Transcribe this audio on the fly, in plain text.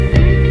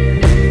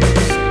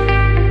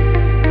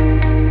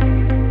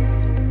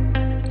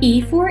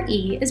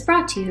UDE is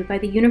brought to you by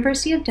the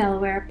University of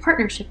Delaware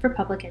Partnership for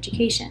Public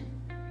Education.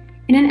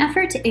 In an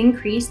effort to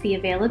increase the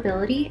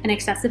availability and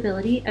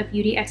accessibility of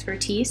UD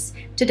expertise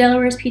to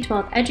Delaware's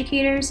P-12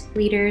 educators,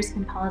 leaders,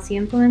 and policy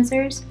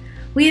influencers,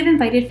 we have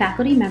invited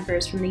faculty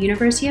members from the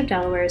University of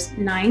Delaware's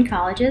 9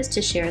 colleges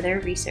to share their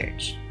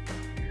research.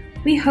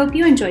 We hope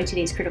you enjoyed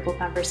today's critical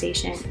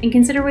conversation and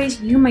consider ways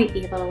you might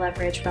be able to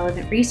leverage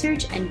relevant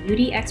research and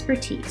UD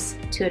expertise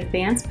to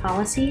advance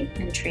policy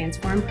and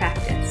transform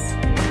practice.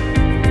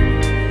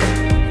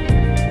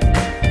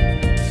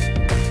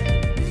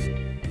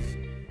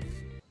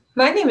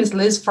 My name is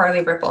Liz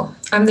Farley-Ripple.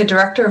 I'm the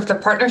Director of the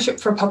Partnership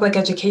for Public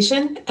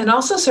Education and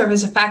also serve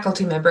as a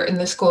faculty member in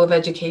the School of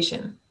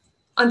Education.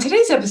 On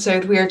today's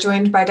episode, we are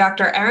joined by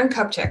Dr. Aaron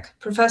Kupchik,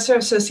 Professor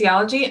of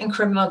Sociology and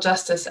Criminal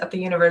Justice at the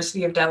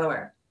University of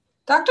Delaware.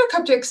 Dr.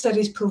 Kupchik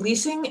studies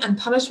policing and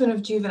punishment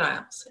of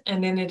juveniles,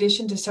 and in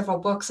addition to several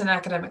books and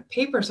academic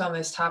papers on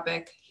this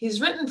topic,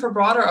 he's written for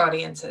broader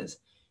audiences,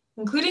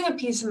 including a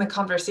piece in The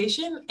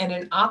Conversation and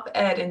an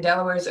op-ed in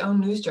Delaware's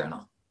own news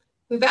journal.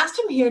 We've asked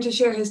him here to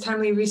share his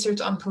timely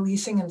research on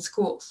policing in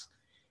schools.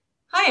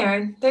 Hi,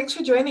 Aaron. Thanks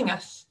for joining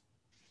us.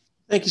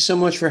 Thank you so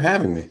much for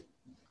having me.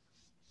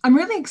 I'm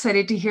really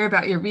excited to hear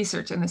about your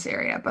research in this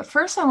area, but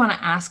first I want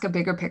to ask a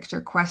bigger picture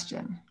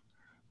question.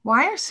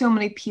 Why are so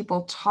many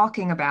people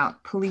talking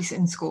about police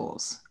in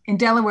schools? In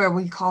Delaware,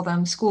 we call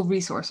them school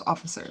resource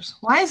officers.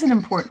 Why is it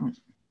important?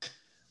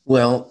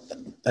 Well,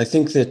 I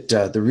think that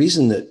the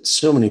reason that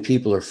so many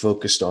people are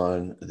focused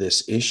on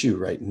this issue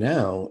right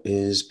now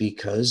is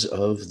because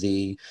of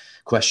the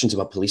questions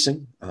about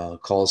policing,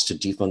 calls to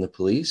defund the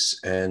police,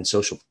 and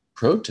social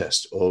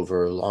protest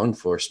over law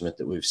enforcement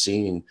that we've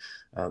seen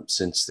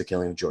since the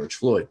killing of George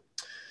Floyd.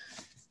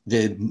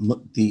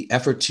 The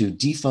effort to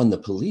defund the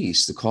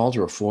police, the call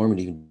to reform and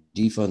even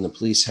defund the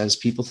police, has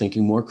people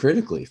thinking more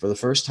critically for the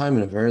first time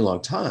in a very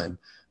long time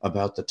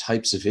about the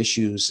types of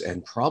issues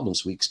and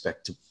problems we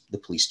expect the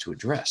police to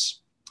address.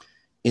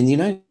 In the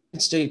United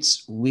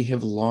States, we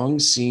have long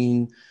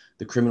seen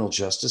the criminal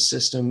justice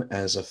system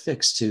as a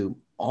fix to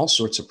all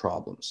sorts of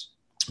problems,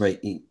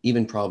 right?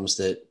 Even problems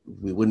that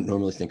we wouldn't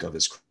normally think of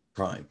as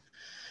crime.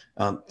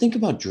 Think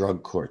about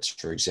drug courts,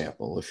 for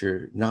example. If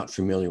you're not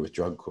familiar with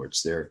drug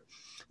courts, they're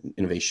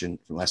innovation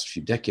from the last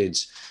few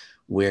decades,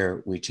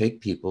 where we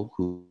take people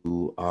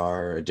who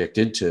are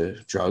addicted to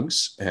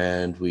drugs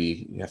and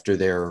after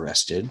they're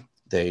arrested,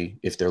 they,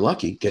 if they're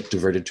lucky, get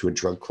diverted to a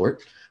drug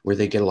court where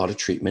they get a lot of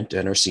treatment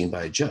and are seen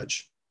by a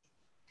judge.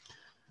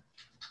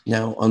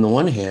 Now, on the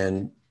one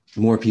hand,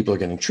 more people are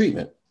getting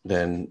treatment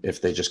than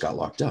if they just got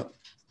locked up.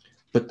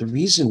 But the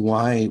reason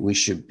why we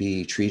should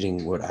be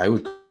treating what I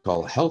would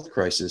call a health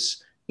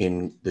crisis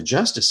in the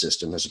justice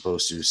system as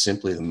opposed to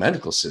simply the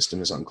medical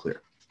system is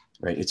unclear.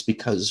 Right? It's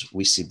because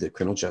we see the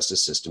criminal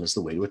justice system as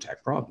the way to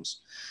attack problems.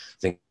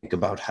 Think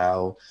about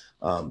how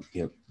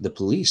the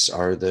police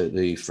are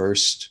the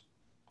first,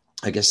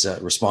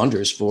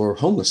 responders for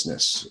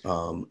homelessness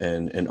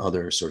and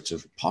other sorts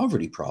of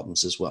poverty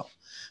problems as well.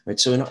 Right?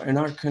 So in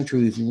our country,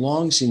 we've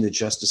long seen the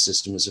justice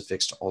system as a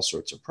fix to all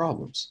sorts of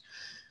problems.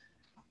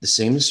 The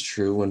same is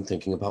true when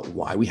thinking about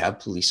why we have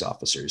police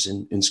officers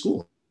in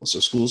school. So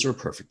schools are a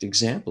perfect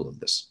example of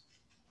this.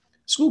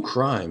 School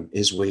crime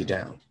is way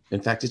down.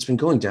 In fact, it's been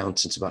going down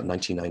since about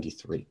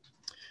 1993.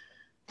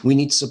 We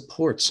need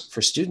supports for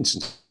students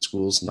in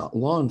schools, not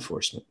law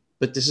enforcement.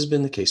 But this has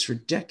been the case for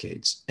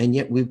decades. And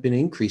yet we've been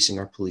increasing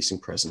our policing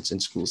presence in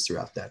schools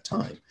throughout that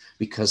time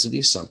because of the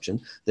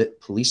assumption that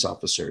police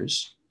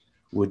officers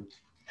would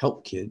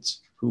help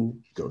kids who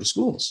go to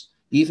schools,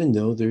 even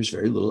though there's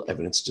very little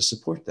evidence to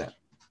support that.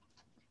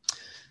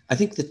 I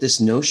think that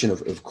this notion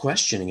of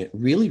questioning it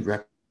really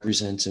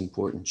represents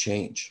important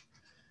change.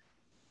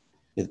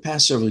 In the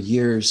past several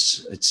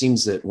years, it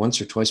seems that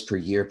once or twice per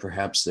year,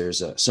 perhaps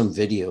there's some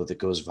video that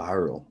goes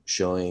viral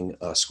showing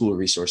a school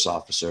resource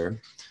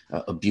officer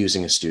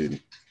abusing a student,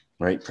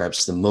 right?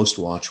 Perhaps the most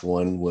watched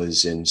one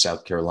was in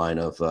South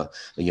Carolina of a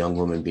young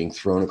woman being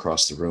thrown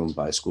across the room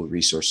by a school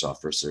resource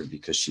officer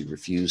because she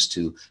refused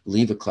to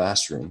leave a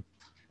classroom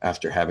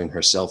after having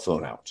her cell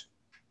phone out.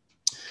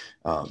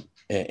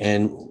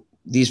 And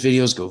these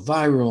videos go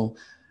viral,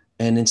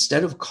 and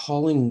instead of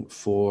calling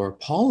for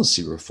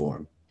policy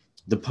reform,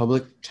 the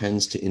public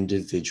tends to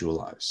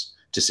individualize,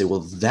 to say,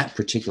 well, that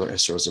particular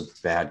SRO is a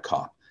bad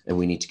cop and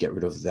we need to get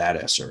rid of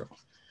that SRO,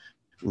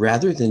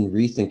 rather than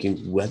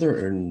rethinking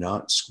whether or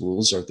not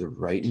schools are the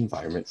right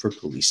environment for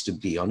police to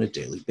be on a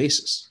daily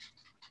basis.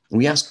 And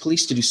we ask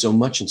police to do so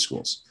much in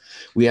schools.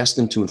 We ask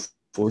them to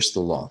enforce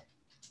the law.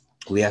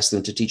 We ask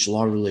them to teach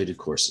law-related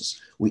courses.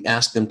 We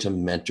ask them to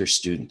mentor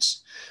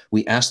students.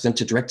 We ask them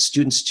to direct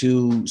students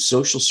to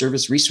social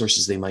service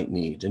resources they might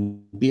need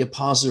and be a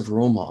positive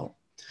role model.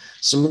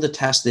 Some of the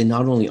tasks they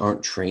not only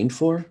aren't trained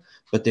for,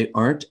 but they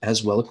aren't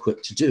as well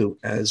equipped to do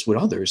as would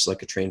others,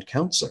 like a trained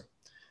counselor.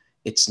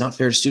 It's not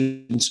fair to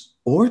students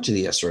or to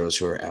the SROs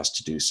who are asked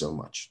to do so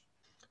much.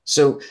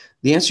 So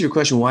the answer to your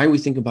question, why we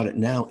think about it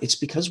now, it's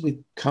because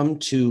we've come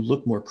to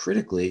look more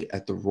critically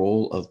at the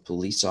role of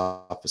police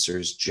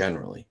officers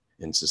generally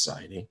in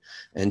society.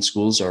 And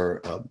schools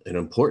are an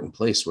important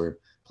place where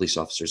police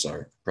officers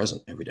are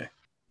present every day.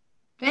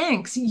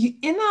 Thanks. In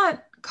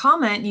that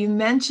comment, you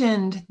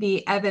mentioned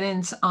the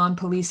evidence on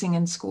policing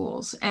in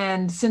schools.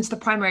 And since the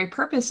primary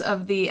purpose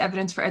of the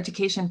Evidence for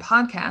Education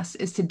podcast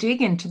is to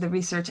dig into the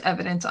research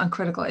evidence on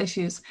critical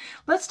issues,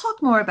 let's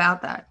talk more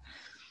about that.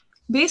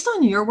 Based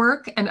on your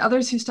work and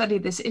others who study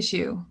this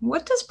issue,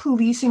 what does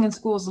policing in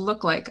schools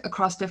look like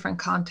across different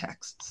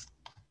contexts?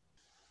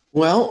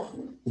 Well,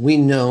 we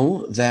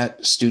know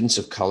that students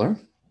of color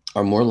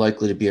are more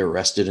likely to be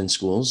arrested in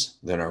schools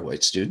than are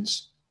white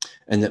students,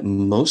 and that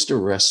most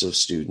arrests of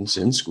students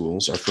in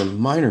schools are for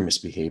minor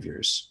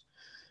misbehaviors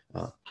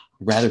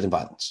rather than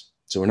violence.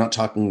 So we're not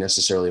talking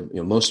necessarily,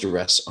 most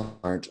arrests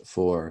aren't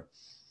for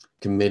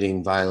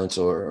committing violence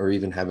or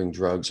even having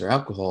drugs or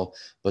alcohol,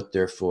 but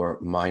they're for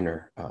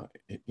minor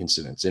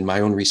incidents. In my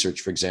own research,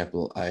 for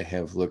example, I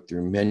have looked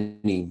through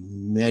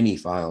many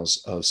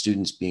files of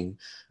students being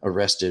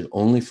arrested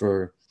only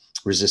for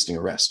resisting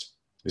arrest.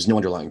 There's no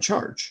underlying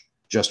charge,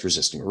 just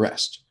resisting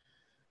arrest,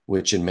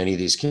 which in many of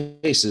these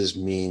cases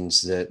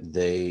means that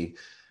they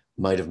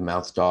might have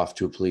mouthed off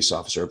to a police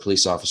officer. A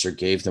police officer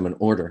gave them an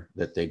order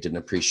that they didn't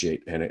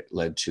appreciate, and it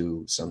led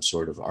to some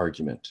sort of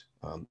argument.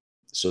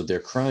 So their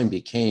crime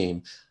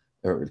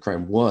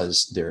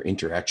was their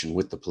interaction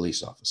with the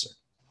police officer.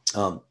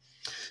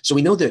 So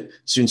we know that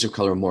students of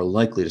color are more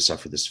likely to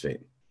suffer this fate.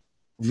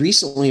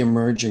 Recently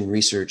emerging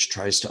research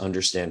tries to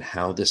understand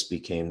how this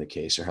became the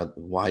case or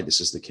why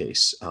this is the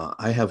case.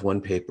 I have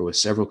one paper with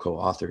several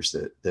co-authors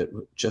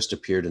that just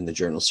appeared in the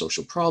journal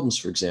Social Problems,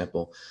 for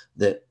example,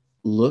 that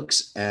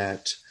looks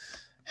at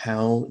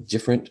how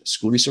different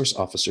school resource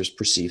officers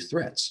perceive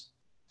threats.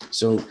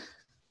 So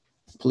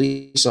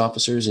police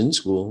officers in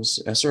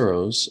schools,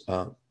 SROs,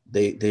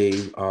 they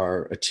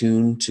are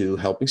attuned to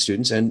helping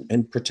students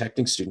and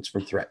protecting students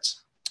from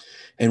threats.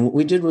 And what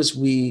we did was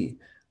we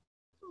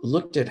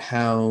looked at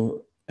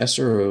how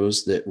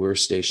SROs that were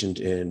stationed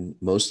in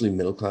mostly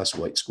middle-class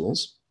white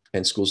schools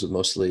and schools with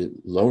mostly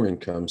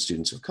lower-income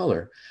students of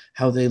color,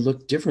 how they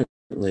looked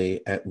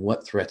differently at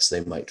what threats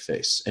they might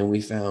face. And we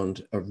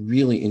found a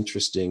really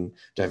interesting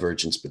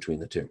divergence between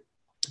the two.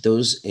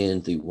 Those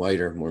in the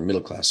whiter, more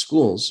middle-class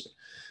schools,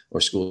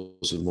 or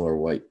schools with more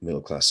white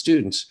middle-class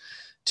students,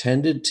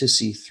 tended to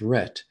see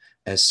threat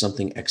as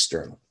something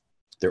external.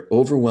 Their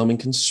overwhelming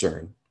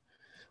concern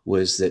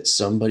was that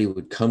somebody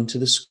would come to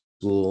the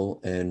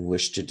school and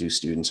wish to do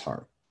students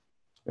harm.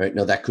 Right?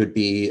 Now, that could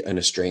be an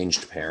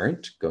estranged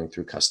parent going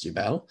through custody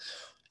battle,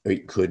 or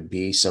it could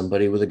be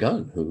somebody with a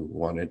gun who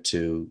wanted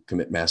to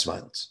commit mass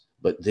violence.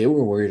 But they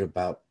were worried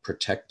about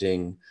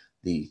protecting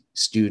the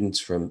students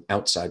from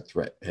outside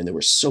threat. And they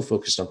were so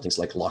focused on things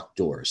like locked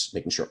doors,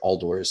 making sure all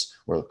doors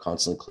were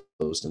constantly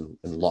closed and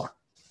locked.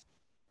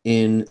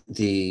 In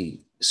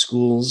the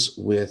schools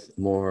with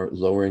more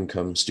lower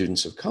income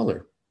students of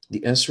color,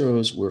 the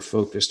SROs were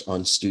focused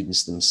on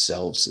students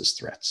themselves as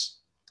threats.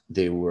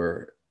 They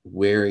were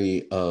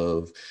wary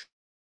of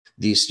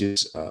these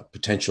students'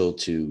 potential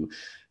to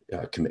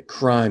commit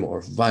crime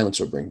or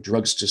violence or bring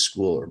drugs to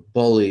school or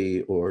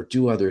bully or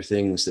do other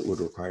things that would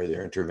require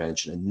their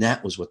intervention. And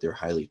that was what they're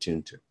highly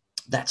tuned to.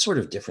 That sort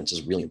of difference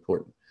is really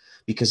important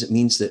because it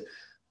means that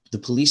the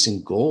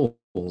policing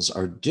goals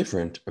are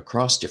different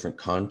across different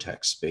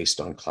contexts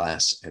based on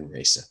class and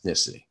race,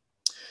 ethnicity.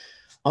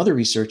 Other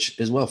research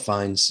as well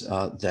finds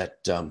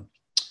that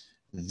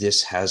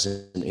this has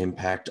an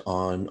impact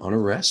on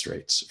arrest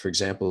rates. For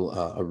example,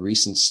 a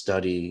recent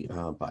study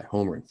by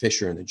Homer and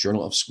Fisher in the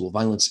Journal of School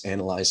Violence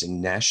analyzing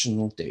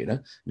nationwide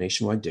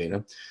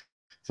data,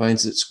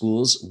 finds that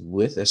schools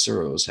with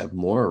SROs have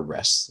more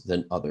arrests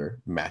than other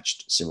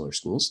matched similar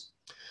schools,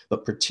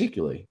 but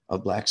particularly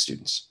of Black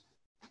students.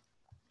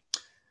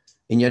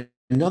 And yet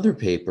another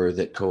paper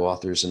that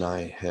co-authors and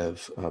I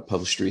have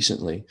published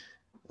recently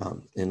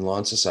in Law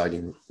and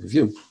Society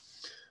Review,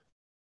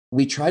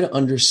 we try to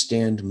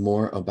understand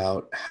more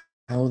about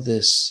how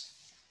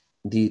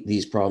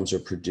these problems are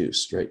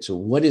produced, right? So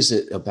what is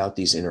it about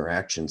these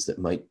interactions that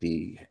might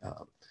be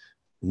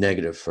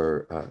negative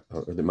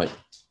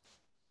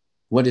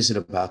what is it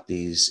about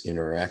these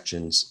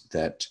interactions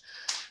that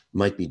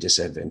might be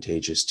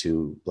disadvantageous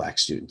to Black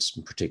students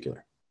in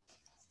particular?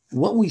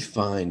 What we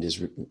find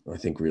is, I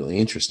think, really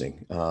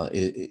interesting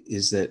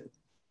is that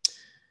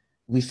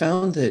we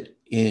found that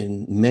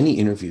in many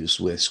interviews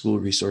with school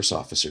resource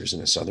officers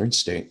in a southern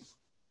state,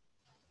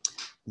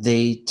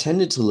 they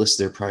tended to list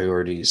their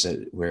priorities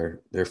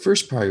where their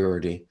first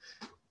priority,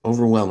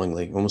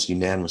 overwhelmingly, almost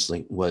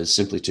unanimously, was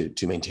simply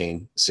to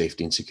maintain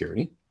safety and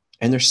security.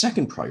 And their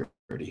second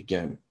priority,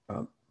 again,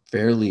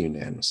 fairly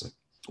unanimously,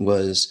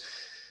 was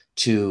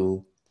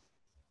to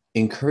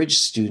encourage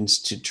students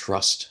to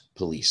trust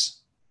police.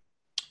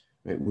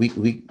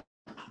 Right?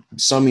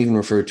 Some even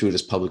refer to it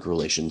as public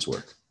relations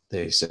work.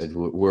 They said,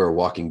 we're a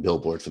walking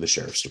billboard for the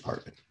sheriff's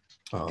department,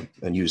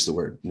 and used the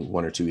word,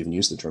 one or two even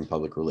used the term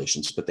public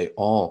relations, but they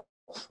all,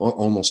 or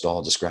almost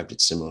all, described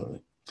it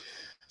similarly.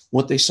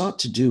 What they sought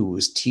to do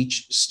was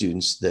teach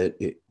students that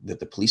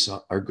the police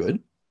are good,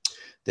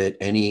 that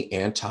any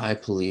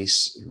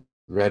anti-police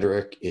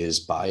rhetoric is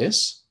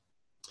bias,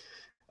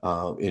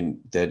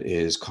 that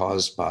is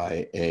caused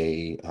by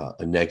a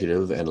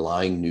negative and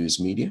lying news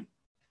media.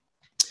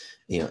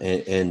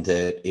 And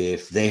that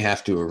if they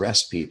have to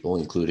arrest people,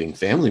 including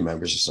family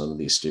members of some of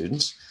these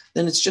students,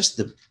 then it's just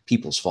the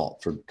people's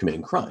fault for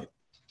committing crime.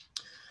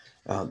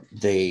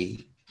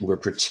 They were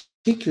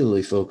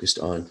particularly focused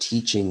on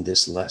teaching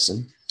this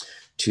lesson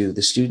to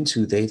the students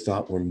who they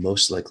thought were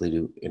most likely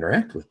to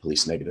interact with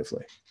police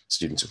negatively: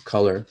 students of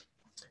color,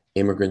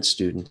 immigrant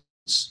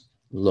students,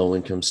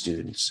 low-income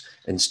students,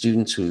 and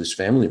students whose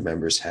family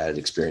members had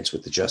experience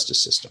with the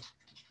justice system.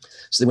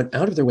 So they went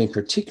out of their way in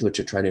particular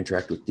to try to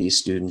interact with these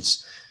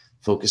students,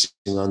 focusing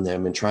on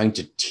them and trying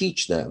to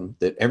teach them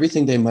that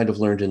everything they might have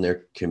learned in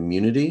their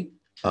community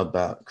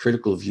about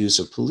critical views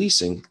of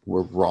policing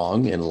were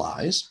wrong and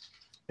lies,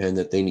 and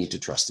that they need to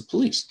trust the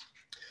police.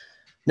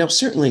 Now,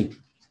 certainly,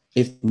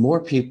 if more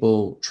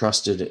people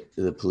trusted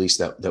the police,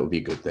 that would be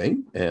a good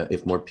thing.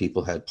 If more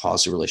people had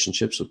positive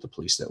relationships with the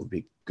police, that would be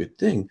a good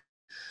thing.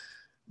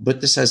 But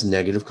this has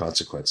negative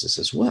consequences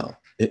as well.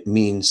 It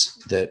means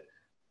that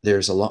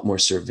there's a lot more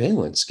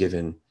surveillance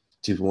given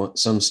to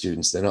some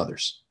students than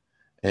others.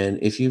 And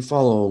if you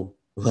follow,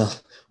 well,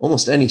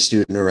 almost any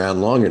student around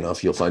long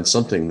enough, you'll find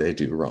something they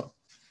do wrong.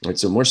 Right?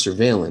 So more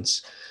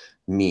surveillance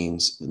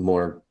means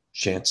more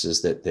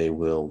chances that they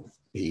will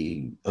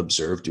be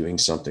observed doing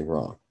something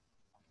wrong.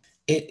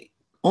 It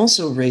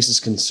also raises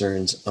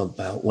concerns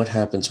about what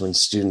happens when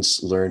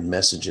students learn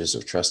messages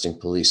of trusting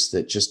police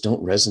that just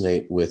don't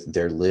resonate with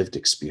their lived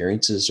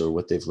experiences or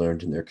what they've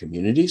learned in their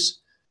communities.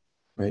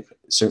 Right?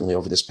 Certainly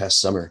over this past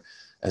summer,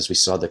 as we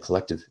saw the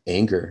collective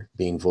anger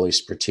being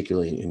voiced,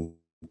 particularly in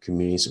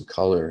communities of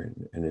color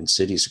and in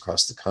cities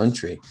across the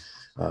country,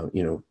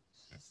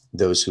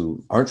 those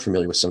who aren't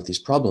familiar with some of these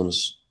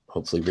problems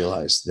hopefully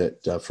realize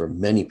that for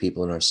many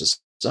people in our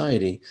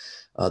society,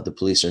 the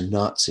police are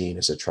not seen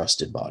as a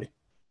trusted body.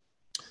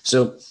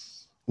 So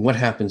what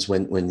happens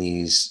when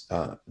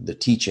the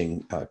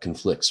teaching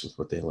conflicts with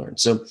what they learn?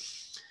 So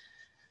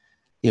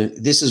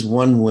this is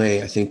one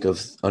way, I think,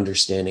 of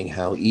understanding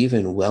how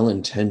even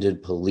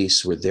well-intended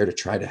police who are there to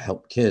try to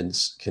help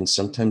kids can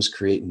sometimes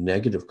create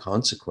negative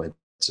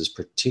consequences,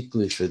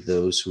 particularly for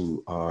those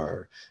who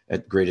are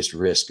at greatest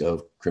risk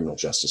of criminal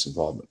justice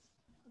involvement.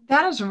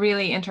 That is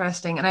really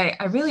interesting. And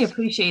I really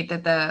appreciate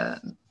that the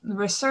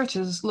research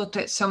has looked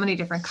at so many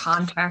different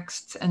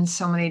contexts and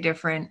so many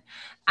different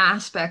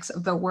aspects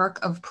of the work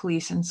of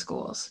police in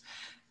schools.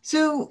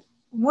 So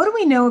what do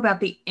we know about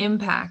the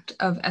impact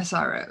of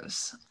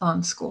SROs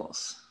on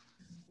schools?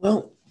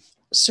 Well,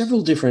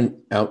 several different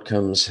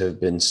outcomes have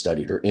been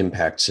studied, or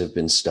impacts have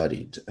been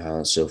studied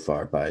so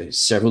far by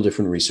several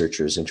different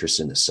researchers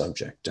interested in this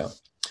subject.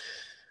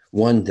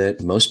 One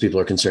that most people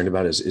are concerned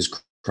about is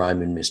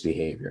crime and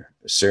misbehavior.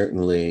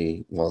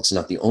 Certainly, while it's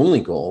not the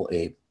only goal,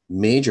 a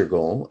major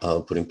goal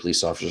of putting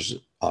police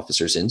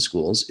officers in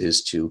schools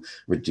is to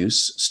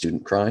reduce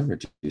student crime,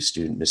 reduce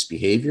student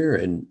misbehavior,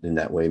 and in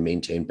that way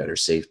maintain better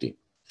safety.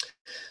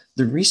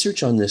 The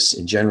research on this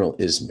in general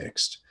is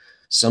mixed.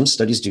 Some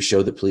studies do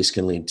show that police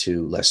can lead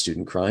to less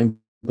student crime,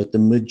 but the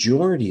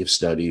majority of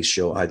studies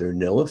show either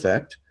no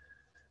effect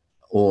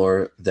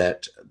or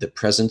that the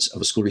presence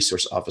of a school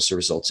resource officer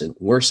results in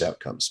worse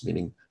outcomes,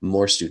 meaning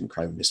more student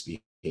crime and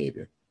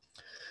misbehavior.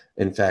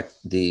 In fact,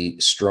 the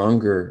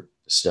stronger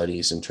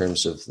studies in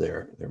terms of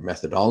their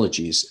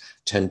methodologies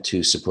tend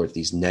to support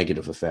these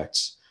negative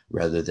effects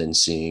rather than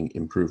seeing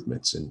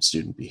improvements in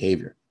student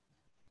behavior.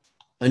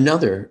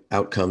 Another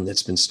outcome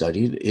that's been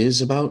studied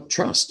is about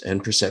trust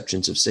and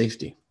perceptions of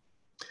safety.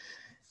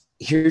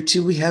 Here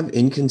too, we have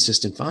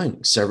inconsistent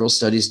findings. Several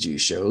studies do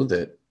show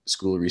that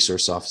school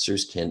resource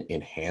officers can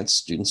enhance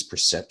students'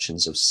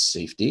 perceptions of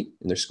safety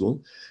in their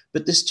school,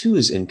 but this too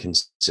is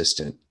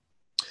inconsistent.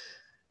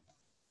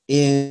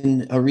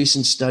 In a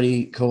recent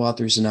study,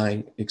 co-authors and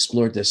I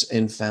explored this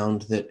and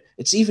found that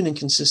it's even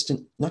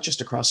inconsistent, not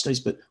just across studies,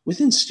 but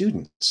within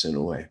students in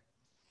a way.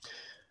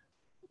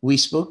 We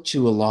spoke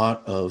to a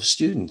lot of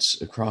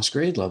students across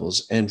grade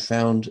levels and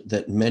found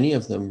that many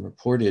of them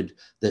reported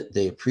that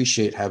they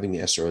appreciate having the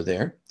SRO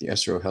there. The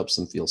SRO helps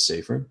them feel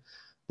safer.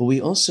 But we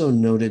also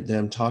noted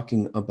them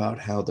talking about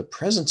how the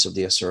presence of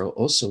the SRO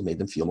also made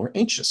them feel more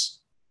anxious.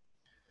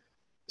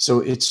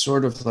 So it's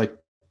sort of like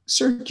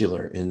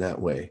circular in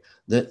that way,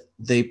 that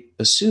they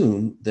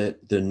assume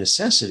that the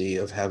necessity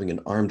of having an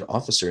armed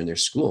officer in their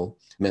school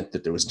meant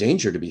that there was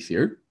danger to be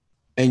feared,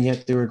 and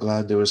yet they were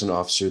glad there was an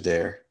officer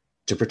there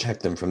to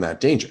protect them from that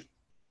danger.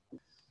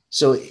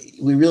 So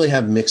we really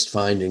have mixed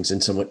findings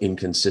and somewhat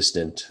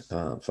inconsistent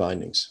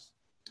findings.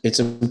 It's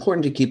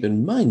important to keep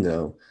in mind,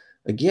 though,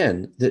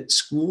 again, that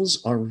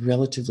schools are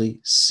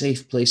relatively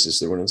safe places.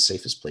 They're one of the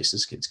safest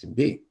places kids can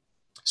be.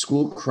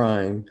 School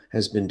crime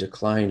has been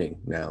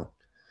declining now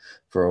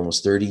for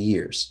almost 30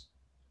 years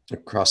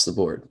across the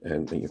board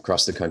and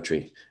across the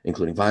country,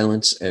 including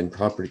violence and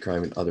property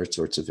crime and other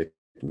sorts of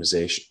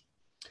victimization.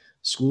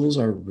 Schools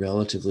are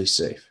relatively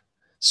safe.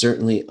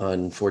 Certainly,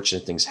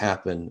 unfortunate things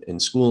happen in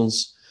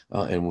schools,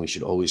 and we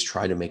should always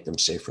try to make them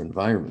safer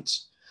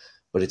environments.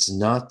 But it's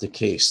not the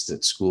case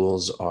that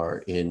schools are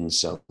in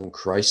some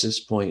crisis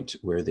point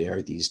where they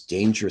are these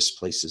dangerous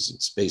places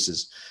and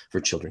spaces for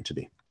children to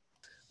be.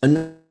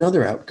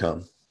 Another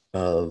outcome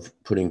of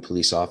putting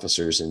police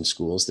officers in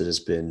schools that has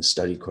been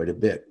studied quite a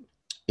bit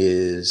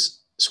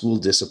is school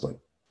discipline.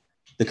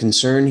 The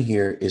concern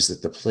here is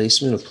that the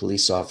placement of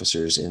police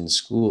officers in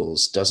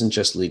schools doesn't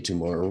just lead to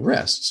more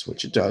arrests,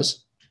 which it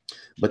does,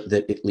 but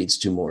that it leads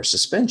to more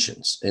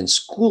suspensions and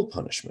school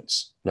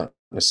punishments, not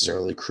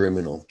necessarily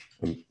criminal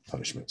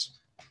punishments.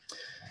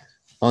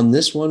 On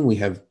this one, we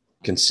have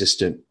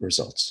consistent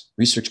results.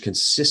 Research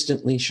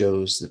consistently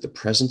shows that the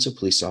presence of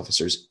police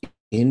officers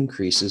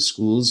increases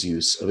schools'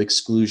 use of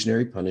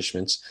exclusionary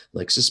punishments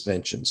like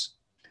suspensions.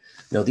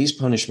 Now, these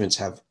punishments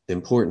have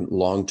important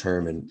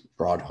long-term and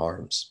broad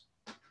harms.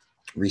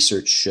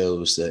 Research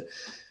shows that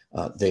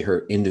they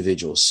hurt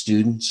individual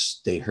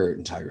students, they hurt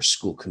entire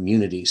school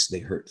communities, they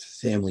hurt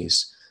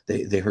families,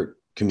 they hurt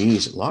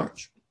communities at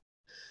large.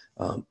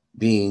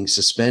 Being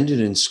suspended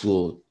in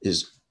school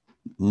is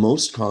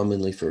most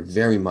commonly for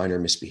very minor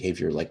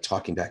misbehavior, like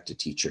talking back to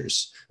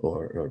teachers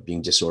or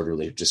being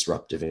disorderly or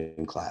disruptive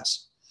in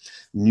class.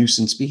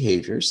 Nuisance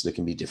behaviors that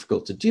can be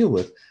difficult to deal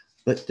with,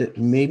 but that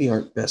maybe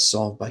aren't best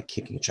solved by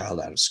kicking a child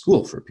out of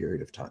school for a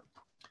period of time.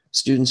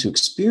 Students who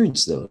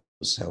experience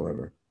those,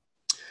 however,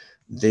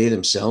 they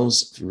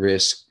themselves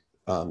risk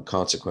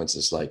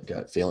consequences like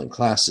failing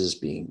classes,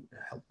 being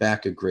held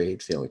back a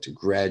grade, failing to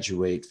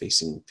graduate,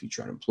 facing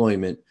future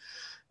unemployment,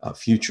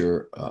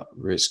 future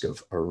risk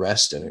of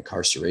arrest and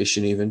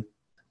incarceration even.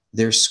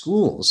 Their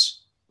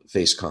schools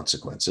face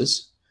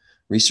consequences.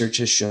 Research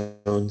has shown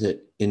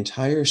that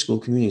entire school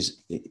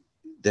communities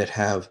that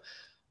have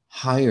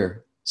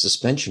higher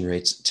suspension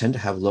rates tend to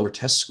have lower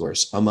test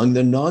scores among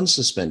the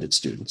non-suspended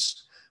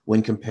students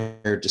when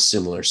compared to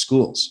similar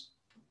schools.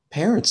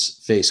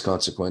 Parents face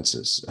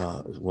consequences.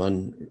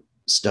 One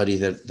study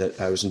that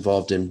I was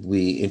involved in,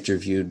 we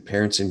interviewed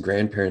parents and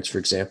grandparents, for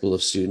example,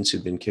 of students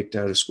who'd been kicked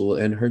out of school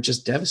and heard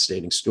just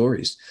devastating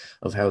stories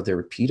of how their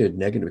repeated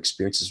negative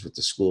experiences with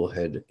the school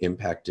had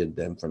impacted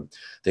them, from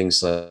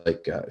things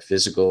like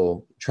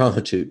physical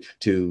trauma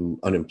to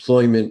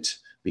unemployment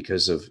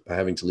because of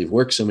having to leave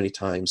work so many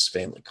times,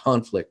 family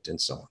conflict,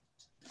 and so on.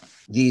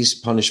 These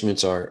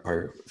punishments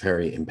are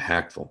very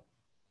impactful.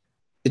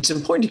 It's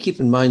important to keep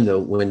in mind, though,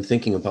 when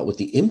thinking about what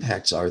the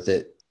impacts are,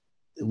 that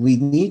we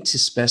need to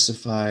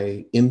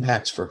specify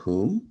impacts for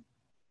whom.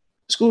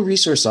 School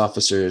resource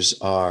officers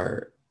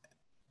are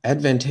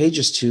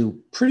advantageous to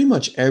pretty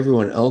much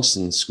everyone else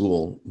in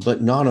school,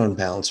 but not on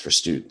balance for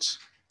students.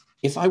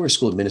 If I were a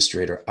school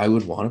administrator, I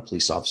would want a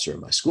police officer in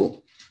my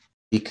school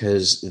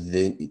because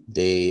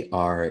they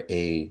are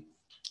a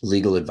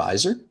legal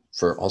advisor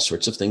for all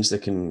sorts of things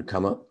that can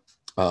come up.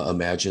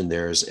 Imagine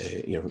there's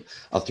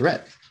a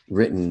threat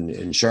written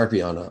in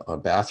Sharpie on a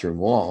bathroom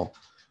wall,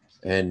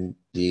 and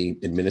the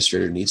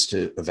administrator needs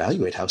to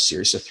evaluate how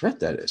serious a threat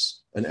that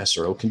is. An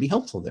SRO can be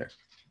helpful there.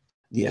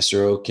 The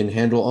SRO can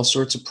handle all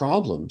sorts of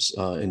problems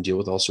and deal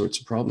with all sorts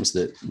of problems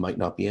that might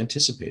not be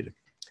anticipated.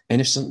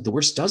 And if the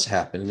worst does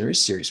happen and there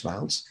is serious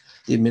violence,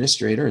 the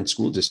administrator and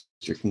school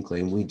district can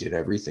claim we did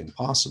everything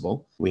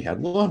possible. We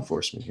had law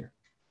enforcement here.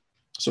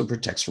 So it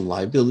protects from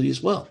liability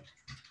as well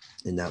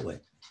in that way.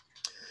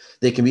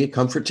 They can be a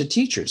comfort to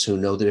teachers who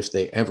know that if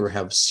they ever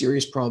have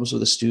serious problems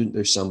with a student,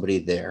 there's somebody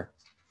there,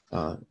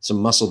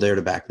 some muscle there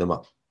to back them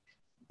up.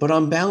 But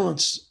on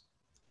balance,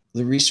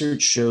 the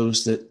research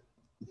shows that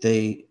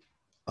they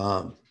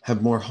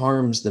have more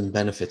harms than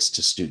benefits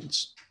to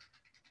students.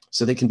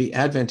 So they can be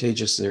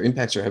advantageous, their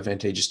impacts are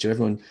advantageous to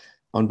everyone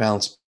on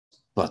balance,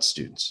 but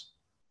students.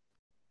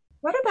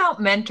 What about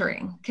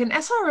mentoring? Can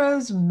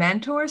SROs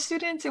mentor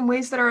students in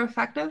ways that are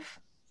effective?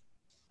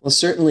 Well,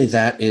 certainly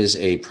that is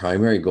a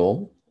primary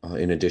goal.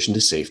 In addition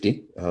to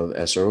safety of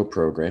SRO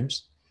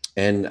programs.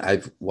 And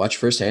I've watched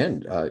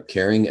firsthand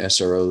caring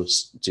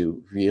SROs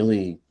do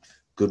really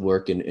good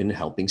work in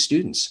helping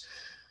students.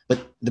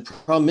 But the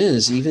problem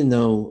is, even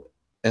though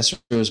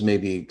SROs may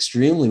be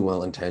extremely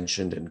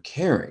well-intentioned and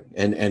caring,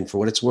 and for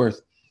what it's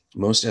worth,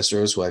 most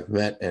SROs who I've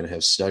met and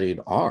have studied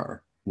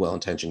are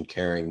well-intentioned,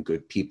 caring,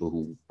 good people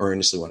who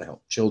earnestly want to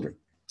help children.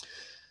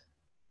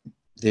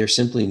 They're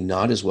simply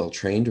not as well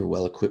trained or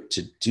well equipped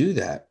to do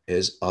that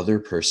as other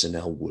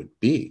personnel would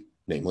be,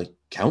 namely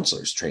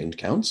counselors, trained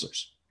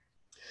counselors.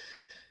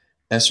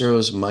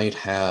 SROs might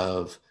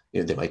have,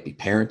 they might be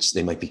parents,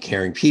 they might be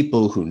caring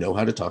people who know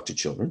how to talk to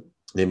children.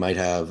 They might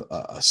have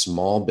a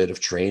small bit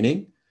of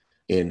training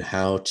in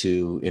how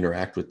to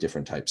interact with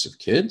different types of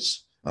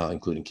kids,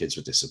 including kids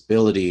with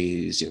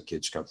disabilities,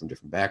 kids who come from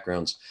different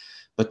backgrounds.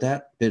 But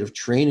that bit of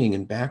training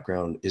and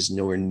background is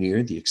nowhere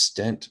near the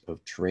extent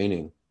of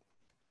training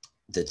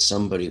that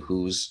somebody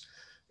whose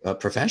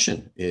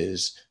profession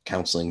is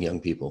counseling young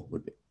people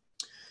would be.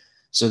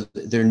 So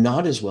they're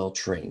not as well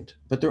trained,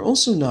 but they're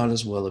also not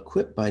as well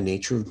equipped by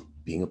nature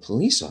of being a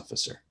police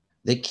officer.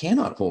 They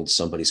cannot hold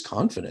somebody's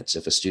confidence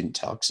if a student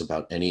talks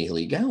about any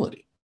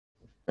illegality.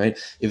 right?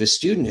 If a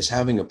student is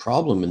having a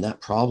problem and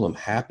that problem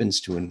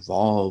happens to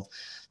involve,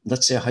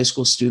 let's say, a high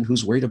school student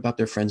who's worried about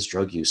their friend's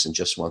drug use and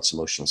just wants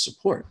emotional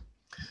support.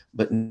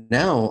 But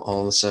now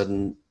all of a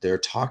sudden they're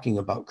talking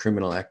about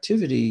criminal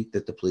activity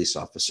that the police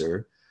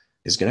officer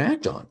is going to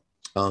act on.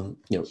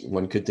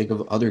 One could think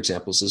of other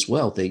examples as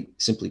well. They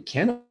simply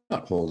cannot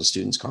hold a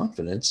student's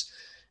confidence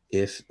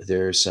if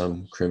there's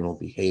some criminal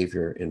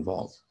behavior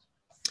involved.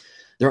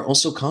 There are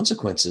also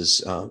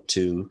consequences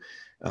to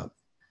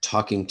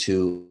talking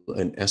to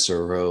an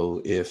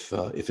SRO if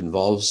it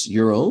involves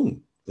your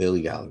own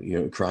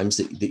illegality, crimes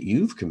that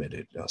you've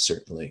committed,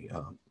 certainly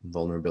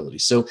vulnerability.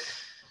 So,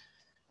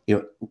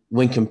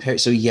 when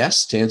compared, so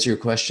yes, to answer your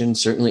question,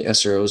 certainly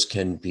SROs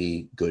can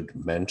be good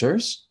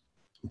mentors,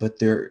 but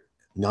they're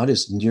not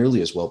as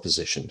nearly as well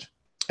positioned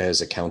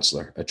as a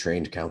counselor, a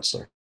trained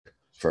counselor,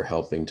 for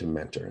helping to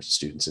mentor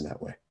students in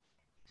that way.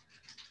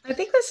 I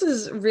think this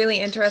is really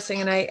interesting,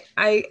 and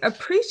I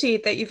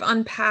appreciate that you've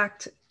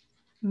unpacked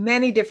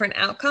many different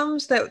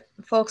outcomes that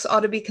folks ought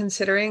to be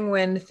considering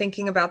when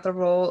thinking about the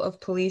role of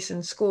police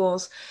in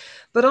schools,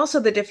 but also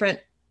the different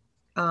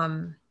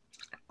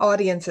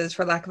audiences,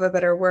 for lack of a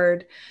better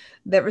word,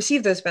 that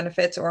receive those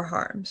benefits or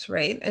harms,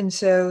 right? And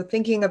so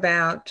thinking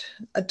about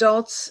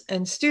adults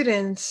and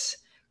students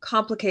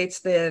complicates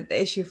the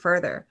issue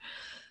further.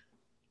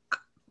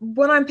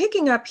 What I'm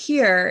picking up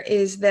here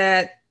is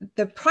that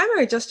the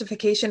primary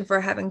justification for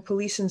having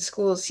police in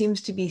schools seems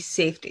to be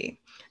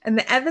safety. And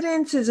the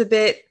evidence is a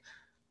bit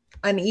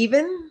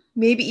uneven,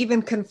 maybe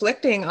even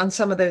conflicting on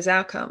some of those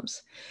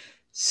outcomes.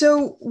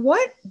 So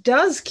what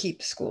does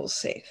keep schools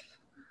safe?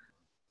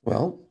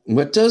 Well,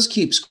 what does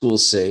keep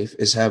schools safe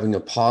is having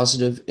a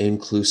positive,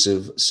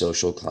 inclusive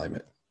social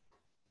climate.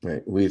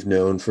 Right. We've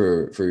known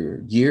for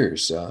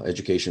years,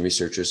 education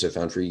researchers have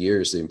found for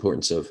years the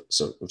importance of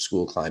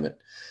school climate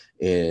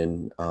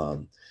in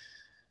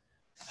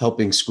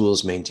helping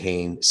schools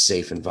maintain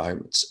safe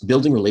environments,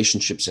 building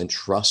relationships and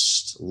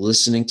trust,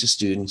 listening to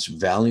students,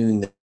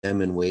 valuing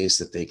them in ways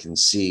that they can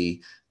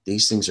see.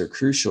 These things are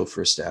crucial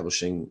for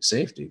establishing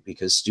safety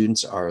because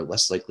students are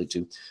less likely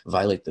to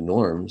violate the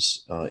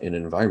norms in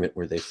an environment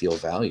where they feel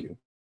value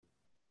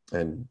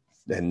and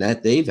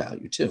that they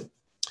value too.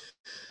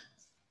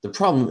 The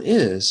problem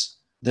is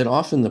that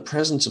often the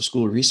presence of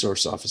school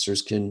resource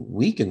officers can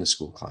weaken the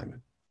school climate.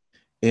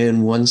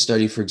 In one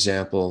study, for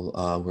example,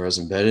 where I was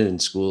embedded in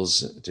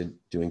schools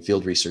doing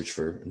field research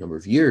for a number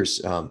of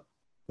years,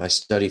 my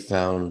study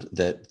found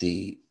that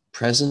the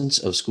presence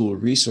of school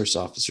resource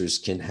officers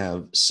can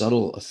have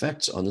subtle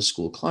effects on the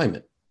school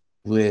climate.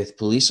 With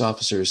police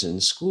officers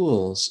in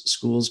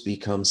schools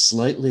become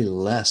slightly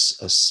less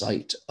a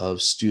site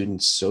of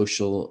students'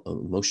 social,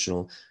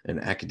 emotional, and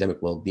academic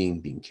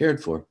well-being being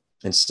cared for,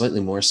 and slightly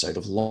more a site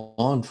of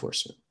law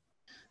enforcement.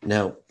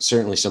 Now,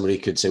 certainly somebody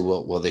could say,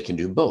 well, they can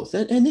do both,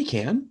 and they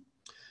can,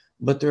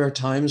 but there are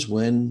times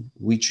when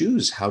we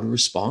choose how to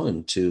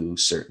respond to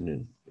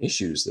certain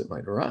issues that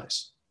might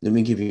arise. Let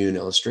me give you an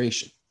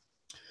illustration.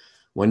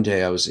 One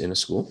day I was in a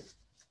school.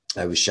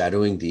 I was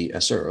shadowing the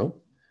SRO,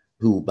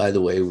 who, by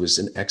the way, was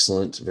an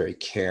excellent, very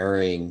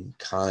caring,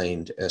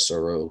 kind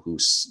SRO who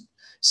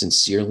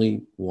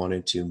sincerely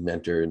wanted to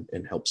mentor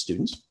and help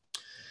students.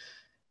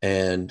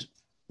 And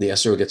the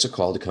SRO gets a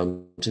call to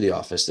come to the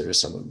office. There is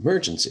some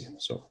emergency.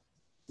 So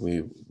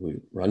we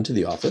run to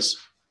the office,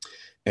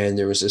 and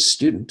there was a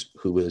student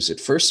who was at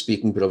first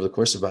speaking, but over the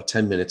course of about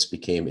 10 minutes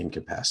became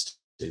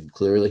incapacitated,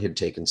 clearly had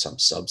taken some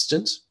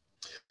substance.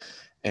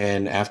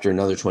 And after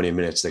another 20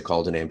 minutes, they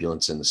called an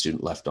ambulance and the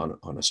student left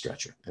on a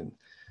stretcher. And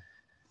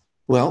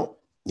well,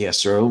 the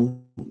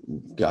SRO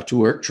got to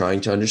work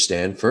trying to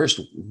understand first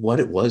what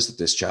it was that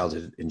this child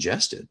had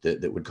ingested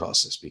that would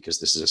cause this, because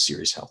this is a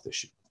serious health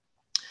issue.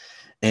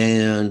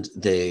 And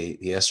the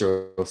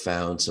SRO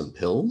found some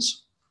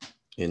pills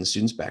in the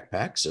student's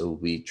backpack. So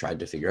we tried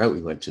to figure out,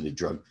 we went to the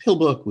drug pill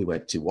book, we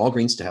went to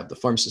Walgreens to have the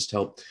pharmacist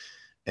help.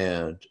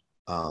 And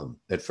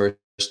at first,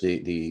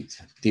 the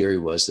theory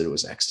was that it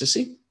was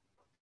ecstasy.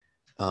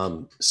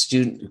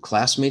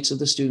 Classmates of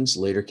the students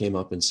later came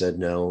up and said,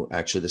 no,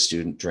 actually the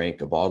student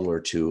drank a bottle or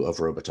two of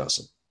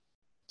Robitussin.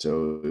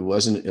 So it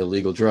wasn't an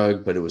illegal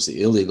drug, but it was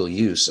the illegal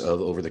use of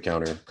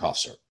over-the-counter cough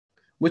syrup,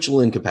 which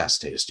will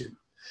incapacitate a student.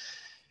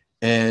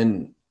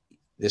 And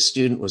this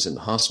student was in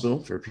the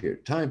hospital for a period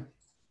of time,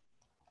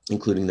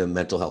 including the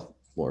mental health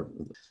ward.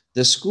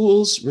 The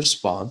school's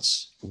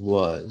response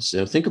was,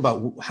 think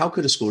about how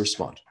could a school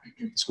respond?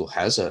 The school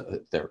has a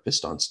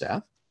therapist on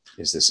staff.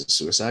 Is this a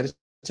suicide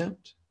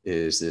attempt?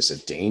 Is this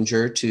a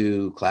danger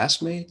to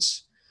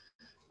classmates?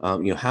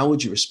 How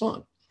would you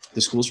respond? The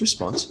school's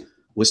response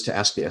was to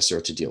ask the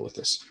SRO to deal with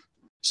this.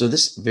 So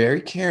this very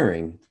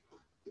caring,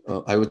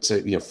 I would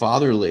say,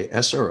 fatherly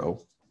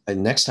SRO.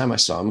 And next time I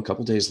saw him a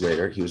couple of days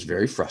later, he was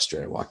very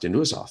frustrated. I walked into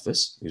his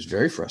office. He was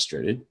very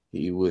frustrated.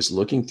 He was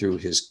looking through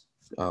his,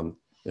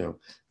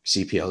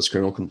 CPL's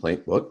criminal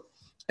complaint book,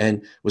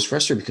 and was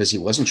frustrated because he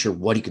wasn't sure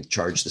what he could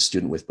charge the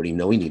student with, but he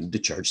knew he needed to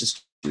charge the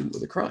student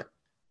with a crime.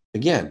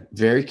 Again,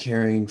 very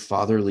caring,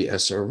 fatherly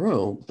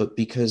SRO, but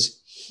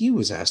because he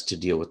was asked to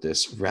deal with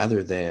this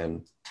rather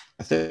than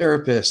a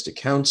therapist, a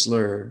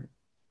counselor,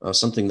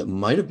 something that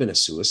might have been a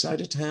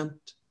suicide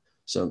attempt.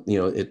 So,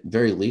 at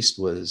very least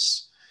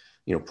was,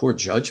 poor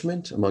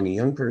judgment among a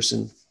young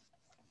person.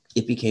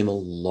 It became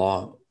a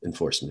law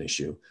enforcement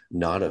issue,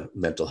 not a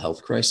mental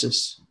health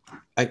crisis.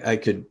 I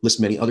could list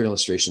many other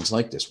illustrations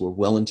like this, where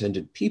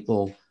well-intended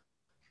people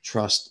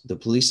trust the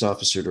police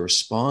officer to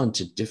respond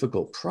to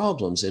difficult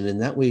problems. And in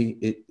that way,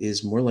 it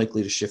is more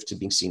likely to shift to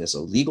being seen as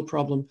a legal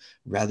problem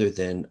rather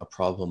than a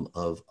problem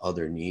of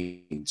other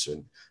needs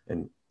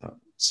and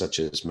such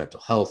as mental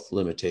health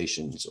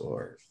limitations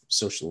or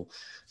social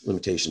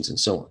limitations and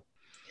so on.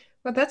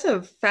 Well, that's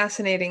a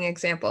fascinating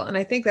example. And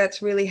I think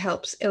that's really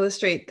helps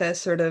illustrate the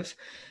sort of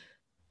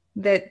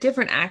that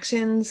different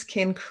actions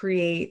can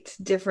create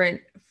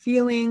different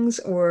feelings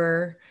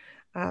or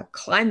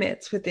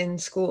climates within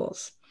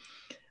schools.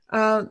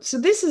 So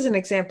this is an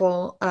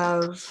example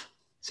of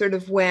sort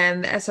of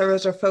when the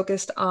SROs are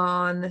focused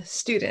on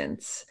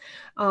students.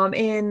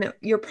 In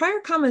your prior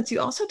comments, you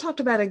also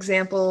talked about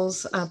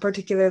examples,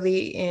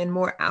 particularly in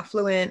more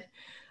affluent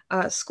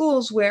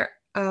schools where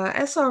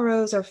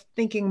SROs are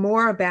thinking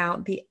more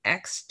about the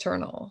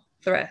external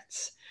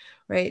threats,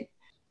 right?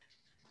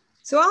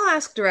 So I'll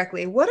ask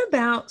directly, what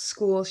about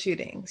school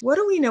shootings? What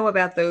do we know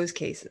about those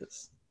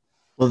cases?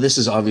 Well, this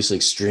is obviously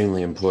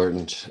extremely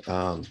important,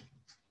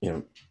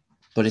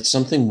 but it's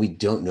something we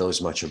don't know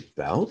as much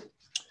about.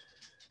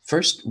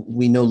 First,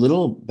 we know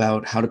little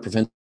about how to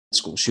prevent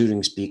school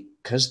shootings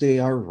because they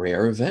are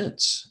rare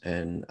events.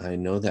 And I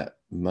know that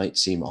might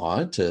seem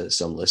odd to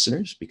some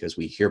listeners because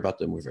we hear about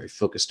them, we're very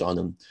focused on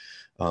them,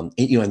 and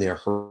they are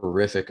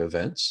horrific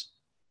events,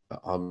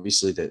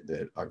 obviously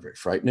that are very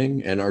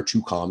frightening and are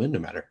too common, no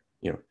matter,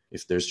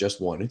 if there's just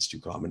one, it's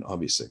too common,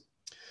 obviously.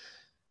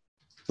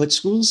 But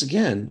schools,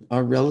 again,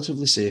 are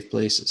relatively safe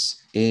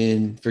places.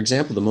 For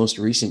example, the most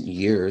recent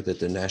year that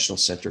the National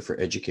Center for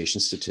Education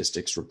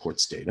Statistics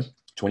reports data,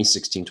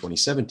 2016,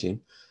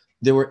 2017,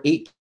 there were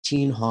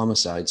 18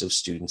 homicides of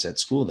students at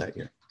school that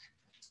year.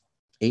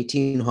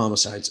 18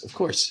 homicides, of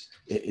course,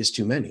 is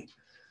too many.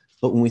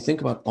 But when we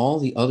think about all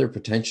the other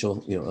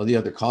potential, all the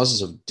other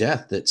causes of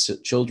death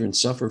that children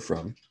suffer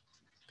from,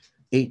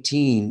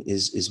 18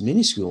 is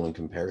minuscule in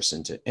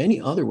comparison to any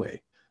other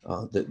way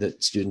that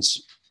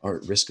students are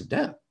at risk of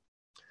death.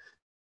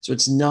 So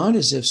it's not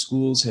as if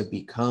schools have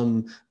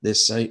become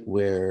this site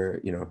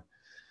where,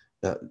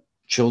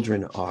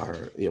 children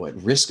are, at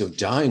risk of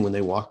dying when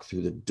they walk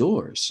through the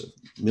doors. So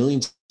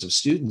millions of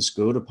students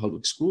go to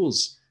public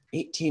schools.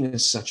 18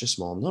 is such a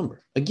small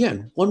number.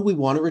 Again, one we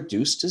want to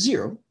reduce to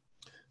zero.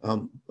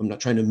 I'm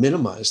not trying to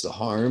minimize the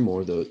harm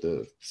or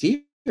the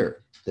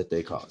fear that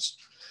they cause.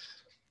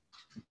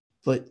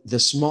 But the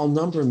small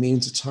number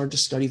means it's hard to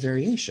study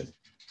variation.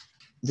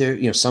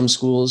 There, some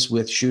schools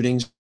with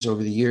shootings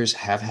over the years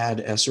have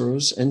had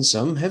SROs and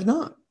some have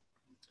not.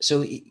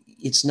 So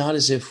it's not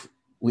as if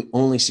we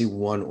only see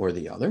one or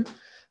the other.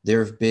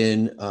 There have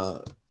been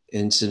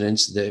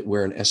incidents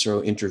where an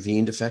SRO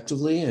intervened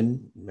effectively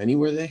and many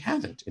where they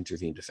haven't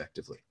intervened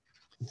effectively.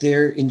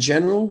 In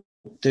general,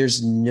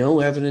 there's no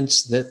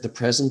evidence that the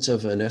presence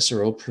of an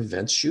SRO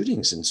prevents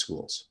shootings in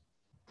schools.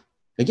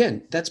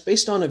 Again, that's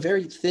based on a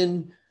very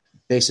thin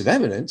base of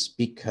evidence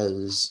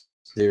because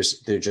there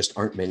just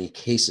aren't many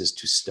cases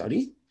to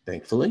study,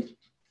 thankfully.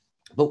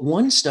 But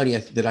one study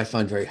that I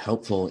find very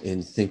helpful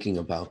in thinking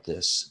about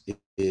this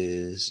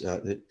is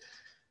that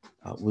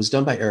was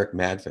done by Eric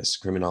Madvis, a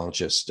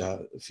criminologist,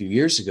 a few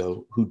years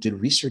ago, who did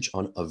research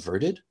on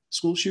averted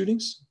school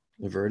shootings,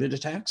 averted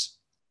attacks.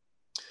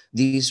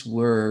 These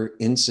were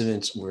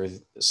incidents where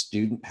a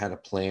student had a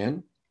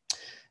plan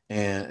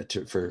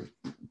for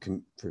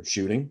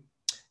shooting,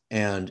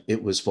 and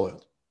it was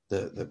foiled.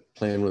 The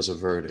plan was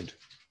averted.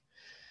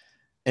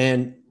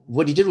 And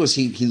what he did was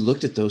he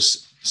looked at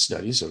those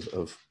studies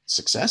of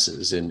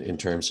successes in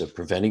terms of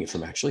preventing it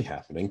from actually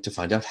happening to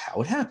find out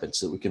how it happened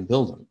so that we can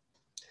build on it.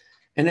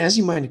 And as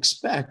you might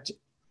expect,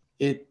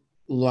 it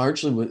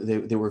largely,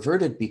 they were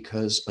averted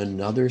because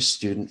another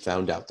student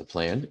found out the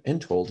plan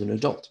and told an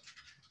adult.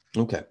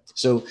 Okay,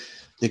 so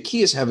the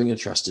key is having a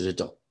trusted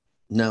adult.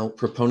 Now,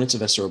 proponents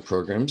of SRO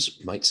programs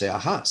might say,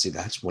 aha, see,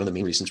 that's one of the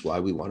main reasons why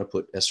we want to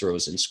put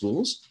SROs in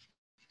schools,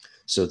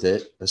 so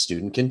that a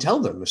student can tell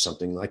them if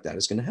something like that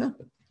is going to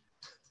happen.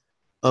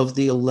 Of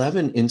the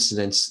 11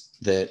 incidents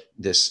that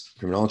this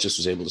criminologist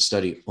was able to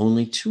study,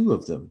 only 2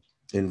 of them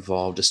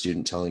involved a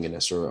student telling an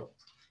SRO.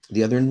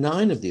 The other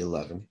 9 of the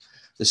 11,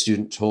 the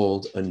student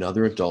told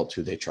another adult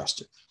who they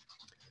trusted.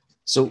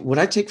 So what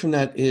I take from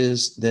that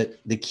is that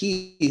the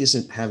key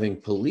isn't having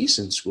police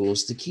in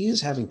schools. The key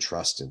is having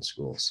trust in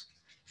schools.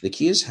 The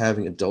key is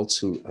having adults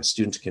who a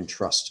student can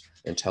trust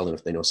and tell them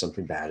if they know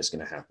something bad is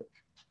going to happen.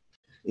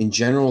 In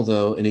general,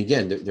 though, and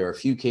again, there are a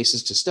few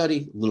cases to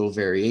study, little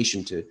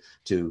variation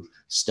to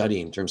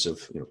study in terms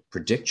of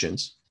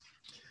predictions,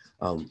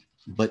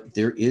 but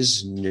there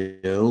is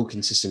no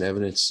consistent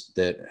evidence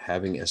that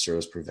having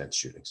SROs prevents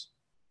shootings.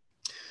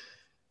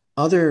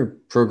 Other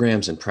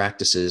programs and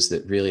practices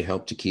that really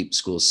help to keep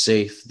schools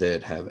safe,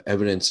 that have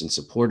evidence in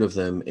support of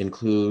them,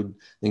 include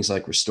things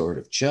like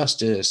restorative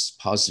justice,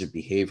 positive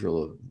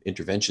behavioral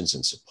interventions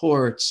and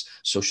supports,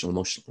 social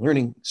emotional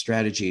learning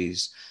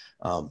strategies,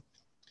 and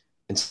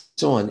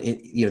so on.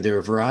 There are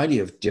a variety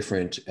of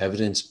different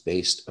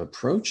evidence-based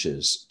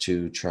approaches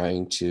to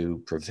trying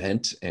to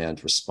prevent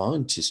and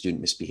respond to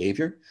student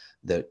misbehavior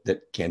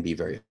that can be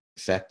very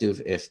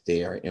effective if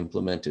they are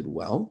implemented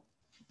well.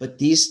 But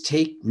these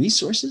take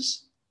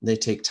resources, they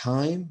take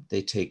time,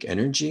 they take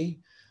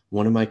energy.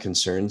 One of my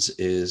concerns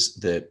is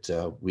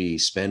that we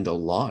spend a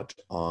lot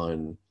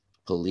on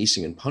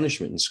policing and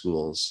punishment in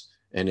schools,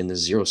 and in the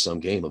zero-sum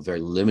game of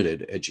very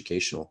limited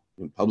educational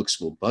and public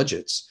school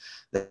budgets,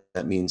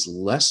 that means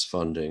less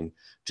funding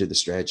to the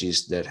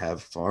strategies that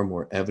have far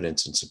more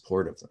evidence in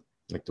support of them,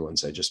 like the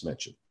ones I just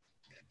mentioned.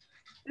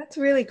 That's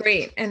really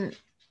great. And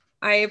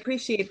I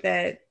appreciate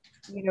that,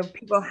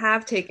 people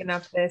have taken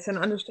up this and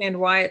understand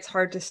why it's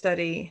hard to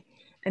study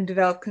and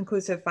develop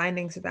conclusive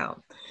findings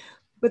about.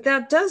 But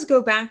that does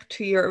go back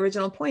to your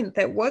original point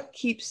that what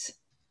keeps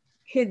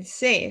kids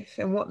safe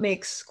and what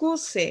makes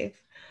schools safe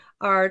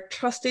are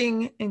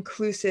trusting,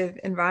 inclusive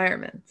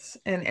environments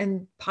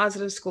and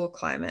positive school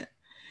climate.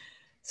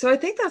 So I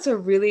think that's a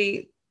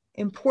really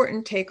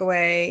important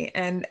takeaway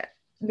and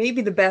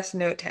maybe the best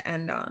note to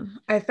end on.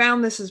 I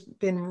found this has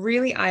been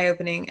really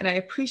eye-opening, and I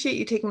appreciate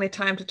you taking the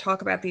time to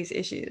talk about these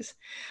issues.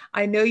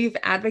 I know you've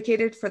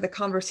advocated for the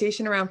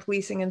conversation around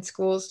policing in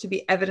schools to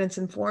be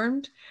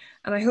evidence-informed,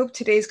 and I hope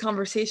today's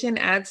conversation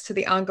adds to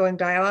the ongoing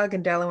dialogue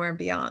in Delaware and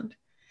beyond.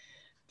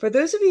 For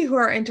those of you who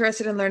are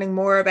interested in learning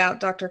more about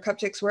Dr.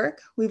 Kupchik's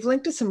work, we've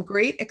linked to some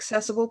great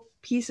accessible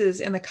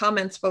pieces in the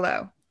comments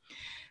below.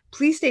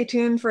 Please stay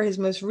tuned for his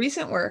most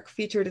recent work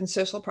featured in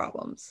Social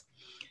Problems.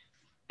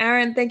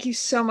 Aaron, thank you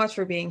so much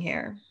for being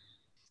here.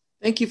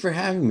 Thank you for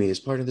having me as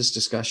part of this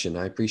discussion.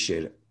 I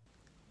appreciate it.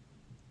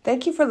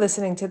 Thank you for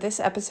listening to this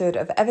episode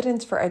of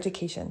Evidence for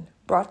Education,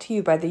 brought to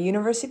you by the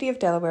University of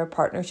Delaware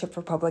Partnership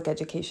for Public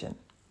Education.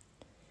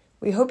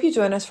 We hope you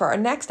join us for our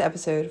next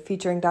episode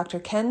featuring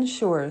Dr. Ken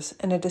Shores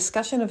and a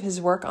discussion of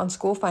his work on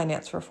school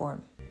finance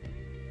reform.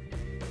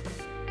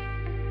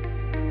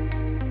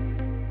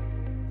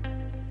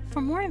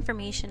 For more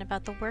information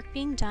about the work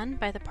being done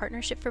by the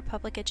Partnership for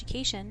Public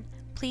Education,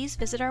 please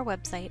visit our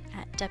website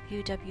at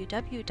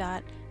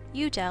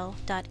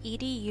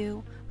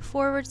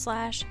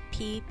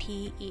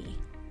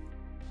www.udel.edu/PPE.